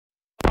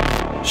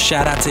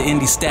Shout out to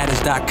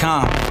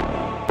indiestatus.com.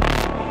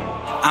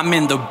 I'm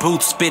in the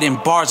booth spitting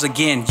bars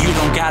again. You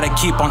don't gotta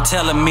keep on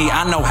telling me.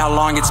 I know how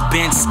long it's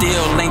been.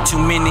 Still ain't too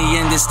many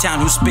in this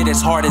town who spit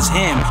as hard as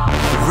him.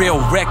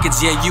 Real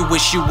records, yeah, you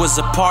wish you was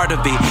a part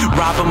of it.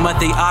 Rob them of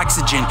the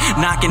oxygen,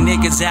 knocking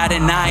niggas out,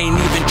 and I ain't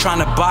even trying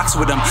to box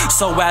with them.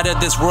 So out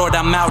of this world,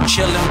 I'm out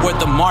chilling where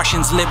the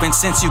Martians living.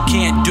 Since you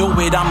can't do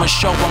it, I'ma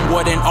show them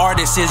what an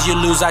artist is. You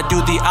lose, I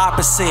do the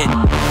opposite.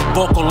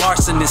 Vocal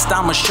arsonist,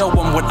 I'ma show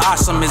them what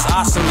awesome is.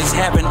 Awesome is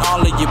having all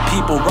of your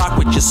people rock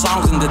with your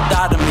songs, and the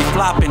thought of me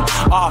flopping.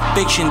 All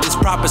fiction, this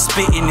proper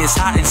spitting is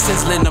hot and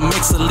sizzling. A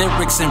mix of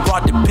lyrics and raw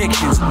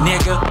depictions,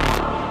 nigga.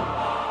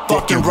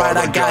 Fucking right,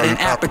 I got an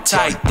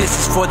appetite. This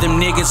is for them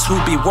niggas who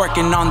be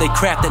working on their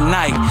craft at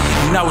night.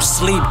 No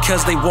sleep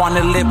cause they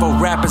wanna live a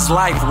rapper's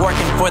life.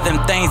 Working for them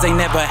things they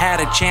never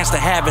had a chance to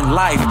have in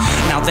life.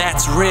 Now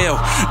that's real.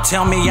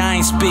 Tell me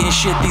I ain't spitting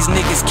shit these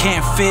niggas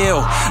can't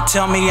feel.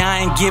 Tell me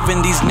I ain't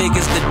giving these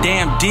niggas the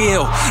damn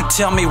deal.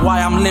 Tell me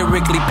why I'm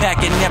lyrically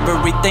packing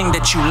everything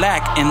that you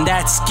lack, and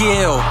that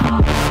skill.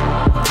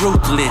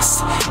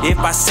 Ruthless.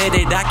 If I said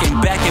it, I can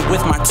back it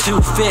with my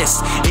 2 fists.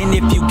 And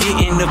if you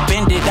getting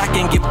offended, I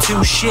can give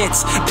 2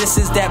 shits.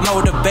 This is that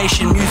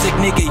motivation music,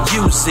 nigga,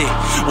 use it.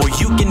 Or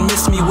you can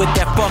miss me with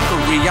that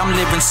fuckery. I'm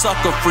living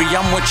sucker free,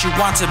 I'm what you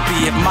want to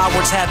be. If my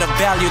words had a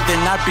value, then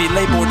I'd be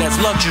labeled as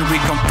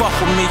luxury. Come fuck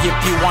with me if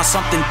you want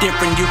something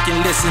different. You can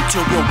listen to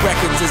Real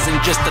Records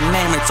isn't just a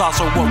name, it's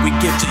also what we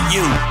give to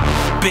you,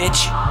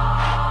 bitch.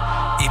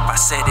 If I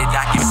said it,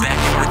 I can back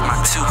it with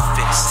my 2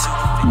 fists.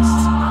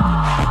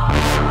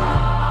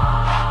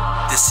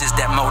 This is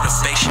that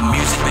motivation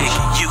music, baby,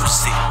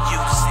 use it.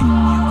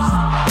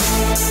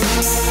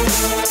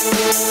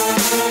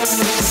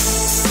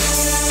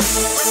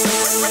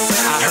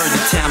 I heard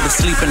the town been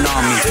sleeping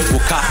on me.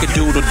 Well,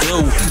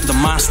 cock-a-doodle-doo. The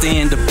monster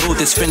in the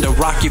booth is finna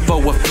rock you for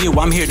a few.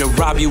 I'm here to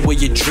rob you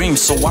of your dreams,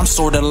 so I'm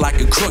sorta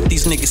like a crook.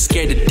 These niggas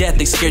scared to death,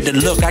 they scared to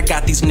look. I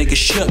got these niggas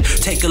shook.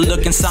 Take a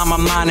look inside my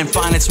mind and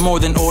find it's more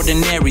than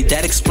ordinary.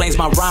 That explains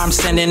my rhymes,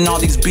 sending all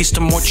these beasts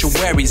to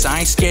mortuaries. I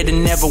ain't scared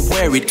and never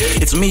worried.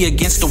 It's me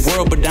against the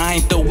world, but I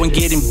ain't through and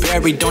getting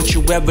buried. Don't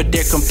you ever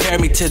dare compare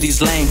me to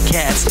these lame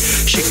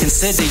cats. Should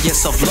consider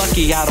yourself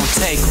lucky I don't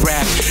take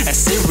rap as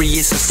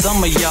serious as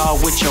some of y'all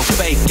with your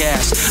fake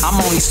ass. I'm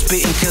only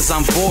spitting cause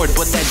I'm bored,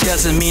 but that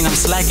doesn't mean I'm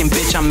slacking,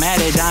 bitch. I'm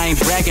at it, I ain't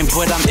bragging,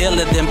 but I'm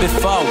iller than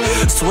before.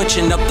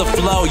 Switching up the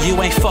flow,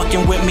 you ain't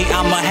fucking with me,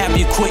 I'ma have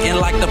you quitting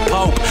like the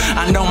Pope.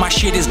 I know my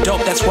shit is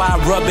dope, that's why I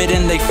rub it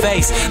in their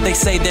face. They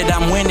say that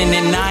I'm winning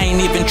and I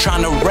ain't even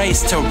trying to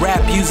race. To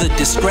rap, use a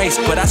disgrace,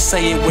 but I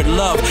say it with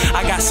love.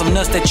 I got some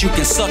nuts that you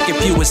can suck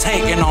if you was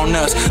hating on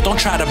us. Don't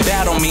try to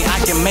battle me, I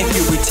can make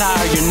you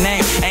retire your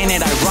name. Ain't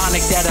it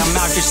ironic that I'm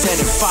out here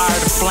setting fire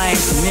to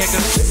flames, nigga?